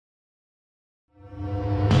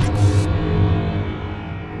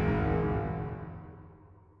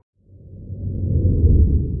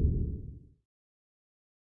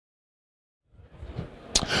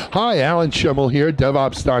Hi, Alan Schimmel here,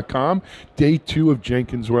 DevOps.com, day 2 of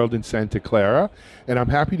Jenkins World in Santa Clara, and I'm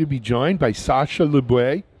happy to be joined by Sacha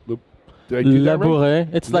Labourey. Did I do that right? Labourey.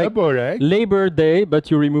 It's Labourey. like Labor Day,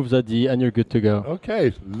 but you remove the D and you're good to go.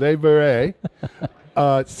 Okay, Labourey,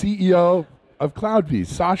 CEO of CloudBees.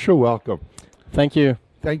 Sacha, welcome. Thank you.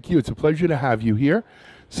 Thank you. It's a pleasure to have you here.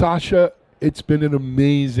 Sacha, it's been an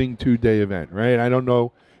amazing 2-day event, right? I don't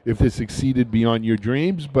know if this exceeded beyond your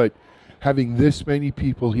dreams, but having this many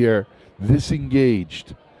people here, this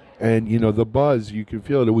engaged, and you know the buzz, you can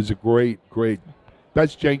feel it. It was a great.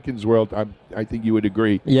 That's Jenkins World. I think you would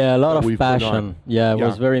agree. Yeah, a lot of passion. I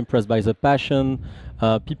was very impressed by the passion.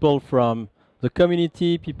 People from the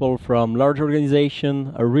community, people from large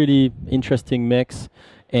organization, a really interesting mix,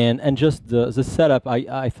 and just the setup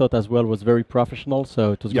I thought as well was very professional.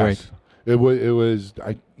 So it was great. It was.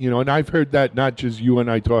 And I've heard that not just you and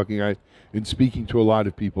I talking. In speaking to a lot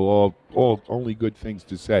of people, all only good things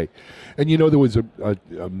to say. And there was a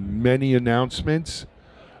many announcements,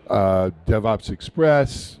 DevOps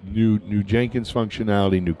Express, new Jenkins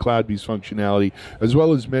functionality, new CloudBees functionality, as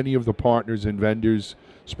well as many of the partners and vendors,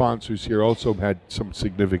 sponsors here also had some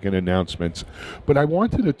significant announcements. But I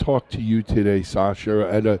wanted to talk to you today,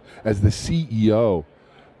 Sacha, as the CEO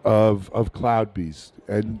of CloudBees.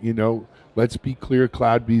 And let's be clear,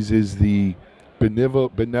 CloudBees is the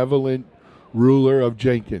benevolent ruler of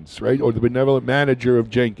Jenkins, right? Or the benevolent manager of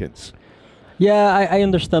Jenkins. Yeah, I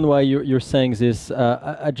understand why you're saying this.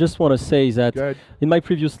 I just want to say that in my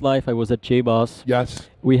previous life, I was at JBoss. Yes.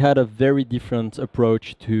 We had a very different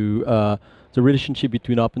approach to the relationship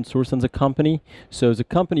between open source and the company. So the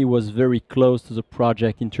company was very close to the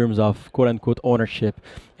project in terms of quote-unquote ownership.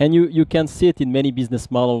 And you can see it in many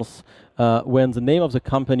business models when the name of the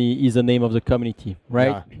company is the name of the community,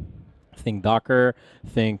 right? Yeah. Think Docker,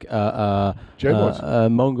 think Mongo,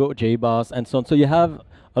 JBoss, and so on. So you have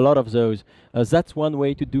a lot of those. That's one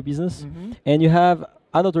way to do business. Mm-hmm. And you have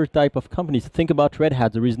another type of companies. Think about Red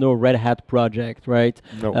Hat. There is no Red Hat project, right?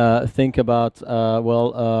 No. Think about,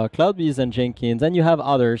 CloudBees and Jenkins, and you have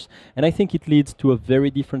others. And I think it leads to a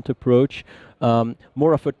very different approach,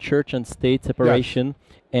 more of a church and state separation. Yes.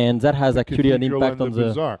 And that has actually an impact on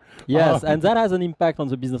the yes, and that has an impact on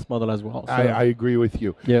the business model as well. So I agree with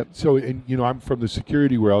you. Yeah. So, I'm from the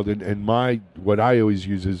security world, and what I always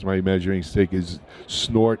use as my measuring stick is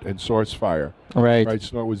Snort and SourceFire. Right. Right.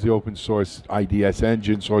 Snort was the open source IDS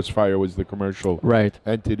engine. SourceFire was the commercial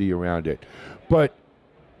entity around it. But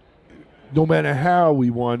no matter how we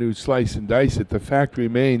want to slice and dice it, the fact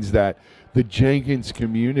remains that the Jenkins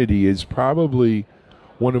community is probably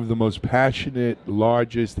one of the most passionate,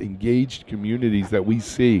 largest, engaged communities that we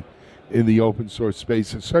see in the open source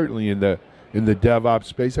space, and certainly in the DevOps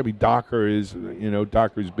space. I mean, Docker is,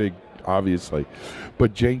 Docker's big, obviously,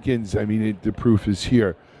 but Jenkins, the proof is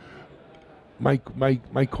here. My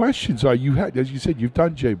questions are: as you said, you've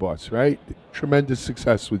done JBoss, right? Tremendous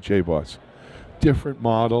success with JBoss. Different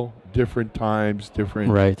model, different times,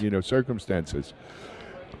 different circumstances.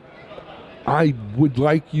 I would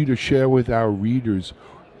like you to share with our readers,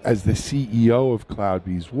 as the CEO of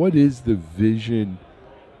CloudBees, what is the vision?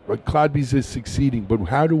 CloudBees is succeeding, but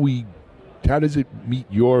how does it meet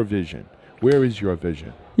your vision? Where is your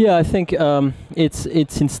vision? Yeah, I think it's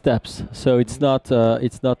in steps. So it's not going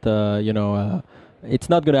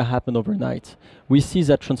to happen overnight. We see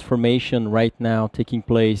that transformation right now taking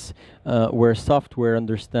place, where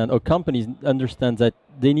companies understand that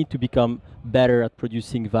they need to become better at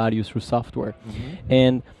producing value through software. Mm-hmm.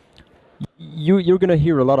 And you're going to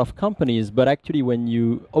hear a lot of companies, but actually when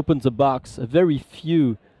you open the box, very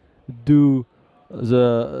few do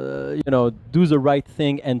the right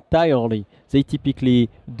thing entirely. They typically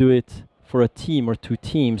do it for a team or two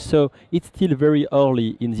teams. So it's still very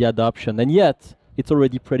early in the adoption, and yet it's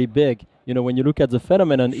already pretty big. When you look at the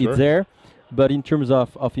phenomenon, it's there, but in terms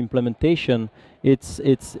of implementation, it's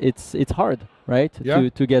hard, right? Yeah.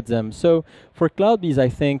 To get them. So for CloudBees, I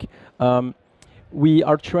think we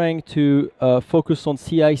are trying to focus on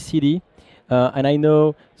CI/CD, and I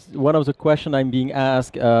know one of the questions I'm being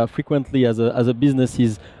asked frequently as a business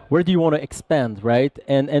is, where do you want to expand, right?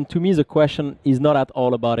 And to me, the question is not at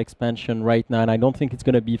all about expansion right now, and I don't think it's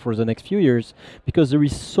going to be for the next few years, because there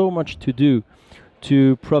is so much to do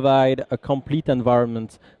to provide a complete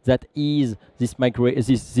environment that is this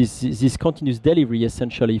continuous delivery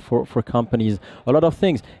essentially for companies. A lot of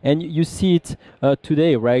things, and you see it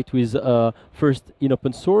today, right? With first in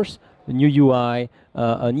open source, a new UI,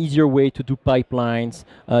 an easier way to do pipelines.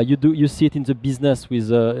 You see it in the business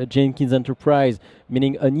with Jenkins Enterprise,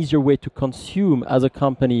 meaning an easier way to consume as a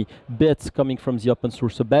company bits coming from the open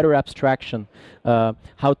source, a better abstraction,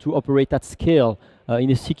 how to operate at scale. in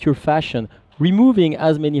a secure fashion, removing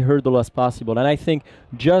as many hurdles as possible. And I think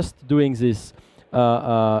just doing this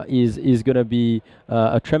is going to be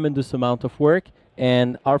a tremendous amount of work,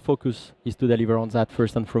 and our focus is to deliver on that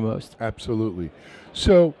first and foremost. Absolutely.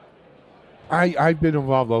 So I've been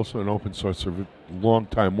involved also in open source for a long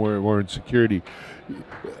time, more in security.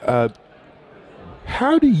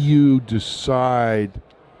 How do you decide?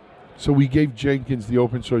 So we gave Jenkins, the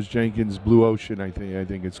open source Jenkins Blue Ocean, I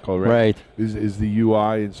think it's called, right? Right. Is the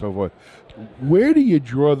UI and so forth. Where do you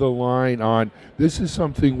draw the line on, this is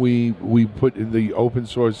something we put in the open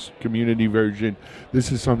source community version,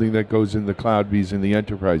 this is something that goes in the CloudBees in the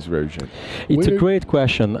enterprise version? It's a great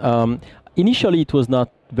question. Initially, it was not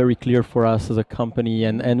very clear for us as a company,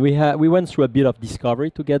 and we went through a bit of discovery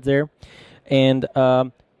to get there. And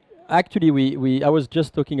actually, I was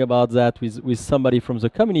just talking about that with somebody from the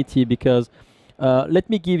community, because let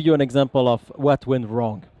me give you an example of what went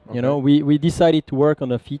wrong. Okay. You know, we decided to work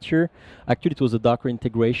on a feature. Actually, it was a Docker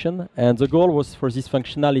integration, and the goal was for this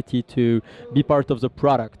functionality to be part of the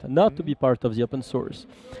product, not to be part of the open source.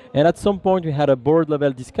 And at some point, we had a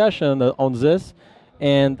board-level discussion on this,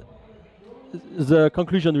 and the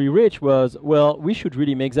conclusion we reached was, well, we should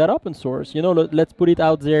really make that open source. You know, let's put it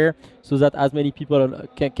out there so that as many people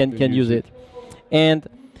can use it. And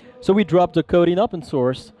so we dropped the code in open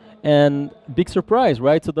source, and big surprise,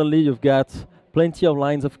 right? Suddenly you've got plenty of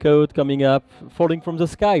lines of code coming up, falling from the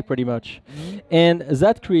sky pretty much. And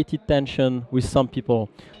that created tension with some people.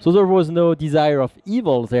 So there was no desire of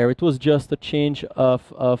evil there. It was just a change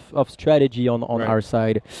of strategy on right. our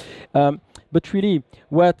side. But really,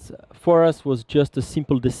 what for us was just a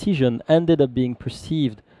simple decision ended up being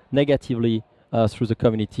perceived negatively through the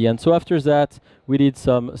community. And so after that, we did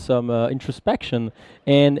some introspection,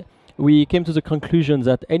 and we came to the conclusion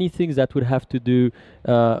that anything that would have to do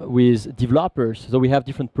with developers, so we have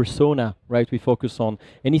different persona, right? We focus on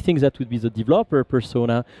anything that would be the developer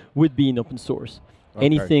persona would be in open source. Okay.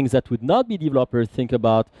 Anything that would not be developers, think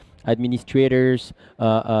about administrators,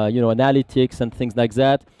 analytics and things like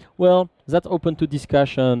that. Well, that's open to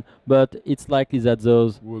discussion, but it's likely that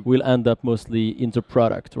those will end up mostly in the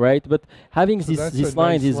product, right? But having these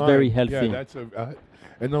lines is very healthy. Yeah, that's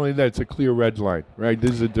and not only that, it's a clear red line, right?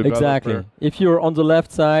 This is a developer. Exactly. If you're on the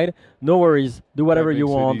left side, no worries, do whatever you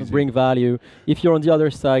want, bring value. If you're on the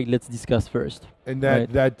other side, let's discuss first. And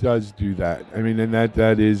that does do that. I mean, and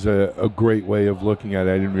that is a great way of looking at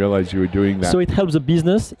it. I didn't realize you were doing that. So it helps the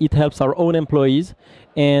business, it helps our own employees,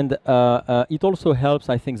 and it also helps,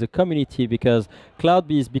 I think, the community, because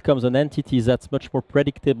CloudBees becomes an entity that's much more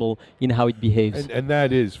predictable in how it behaves. And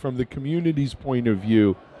that is, from the community's point of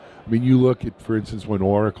view, I mean, you look at, for instance, when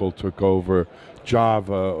Oracle took over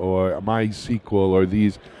Java or MySQL or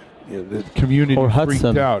these, the community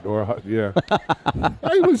freaked out. Or yeah,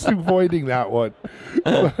 I was avoiding that one.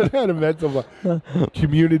 I had a mental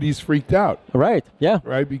communities freaked out. Right. Yeah.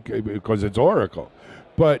 Right, because it's Oracle,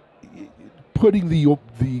 but putting the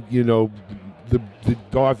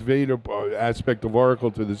Darth Vader aspect of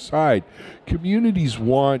Oracle to the side, communities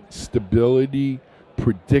want stability,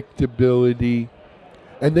 predictability.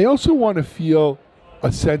 And they also want to feel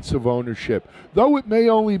a sense of ownership. Though it may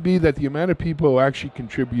only be that the amount of people who actually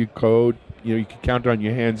contribute code, you can count on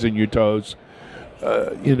your hands and your toes,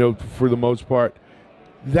 for the most part,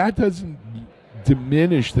 that doesn't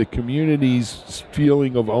diminish the community's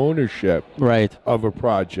feeling of ownership right. of a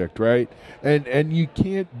project, right? And you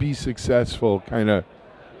can't be successful kind of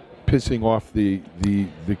pissing off the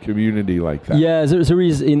community like that. Yeah, there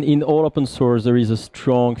is, in all open source, there is a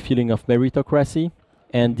strong feeling of meritocracy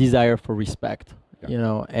and desire for respect,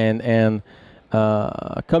 and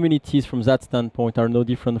communities from that standpoint are no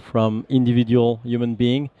different from individual human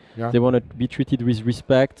being. Yeah. They want to be treated with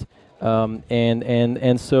respect,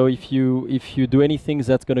 and so if you do anything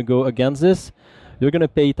that's going to go against this, you're going to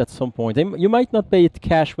pay it at some point. And you might not pay it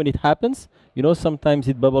cash when it happens. Sometimes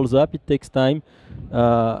it bubbles up. It takes time,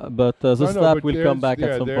 but the slap will come back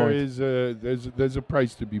at some point. There's a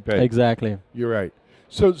price to be paid. Exactly. You're right.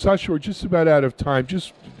 So, Sacha, we're just about out of time.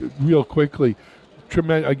 Just real quickly,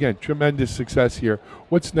 tremendous success here.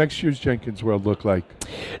 What's next year's Jenkins World look like?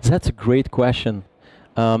 That's a great question.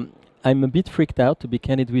 I'm a bit freaked out, to be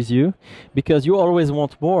candid with you, because you always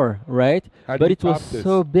want more, right? But it was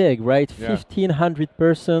so big, right? Yeah. 1,500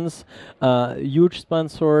 persons, huge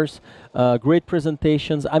sponsors, great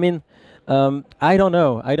presentations. I mean, I don't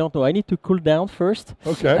know. I need to cool down first.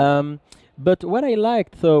 Okay. But what I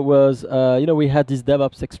liked, though, was, we had this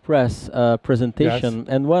DevOps Express presentation, yes.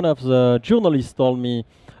 And one of the journalists told me,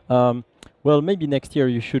 well, maybe next year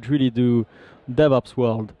you should really do DevOps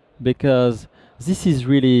World, because this is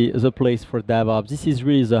really the place for DevOps. This is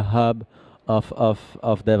really the hub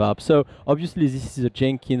of DevOps. So obviously this is a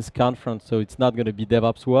Jenkins conference, so it's not going to be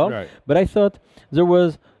DevOps World. Right. But I thought there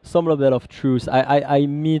was some level of truth. I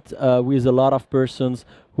meet with a lot of persons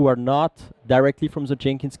who are not directly from the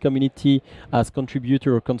Jenkins community as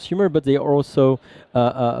contributor or consumer, but they are also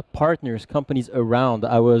partners, companies around.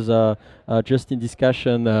 I was just in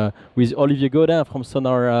discussion with Olivier Gaudin from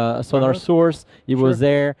Sonar Source. He was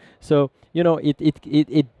there. So, you know,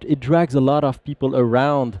 it drags a lot of people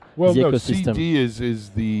around the ecosystem. CD is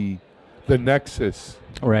the nexus.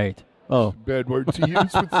 Right. Oh, bad word to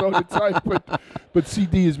use with prototype, but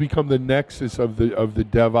CD has become the nexus of the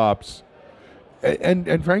DevOps,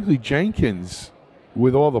 and frankly, Jenkins,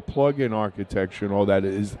 with all the plugin architecture and all that,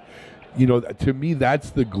 is, you know, to me that's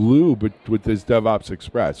the glue. But with this DevOps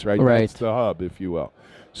Express, right? That's the hub, if you will.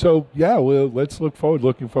 So yeah, well,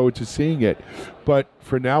 looking forward to seeing it. But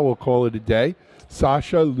for now, we'll call it a day.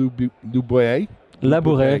 Sacha Labourey,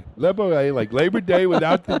 like Labor Day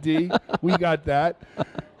without the D. We got that.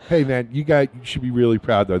 Hey man, you should be really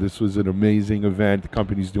proud though. This was an amazing event. The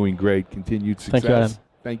company's doing great. Continued success. Thank you, Alan.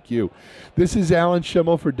 Thank you. This is Alan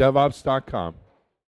Schimmel for DevOps.com.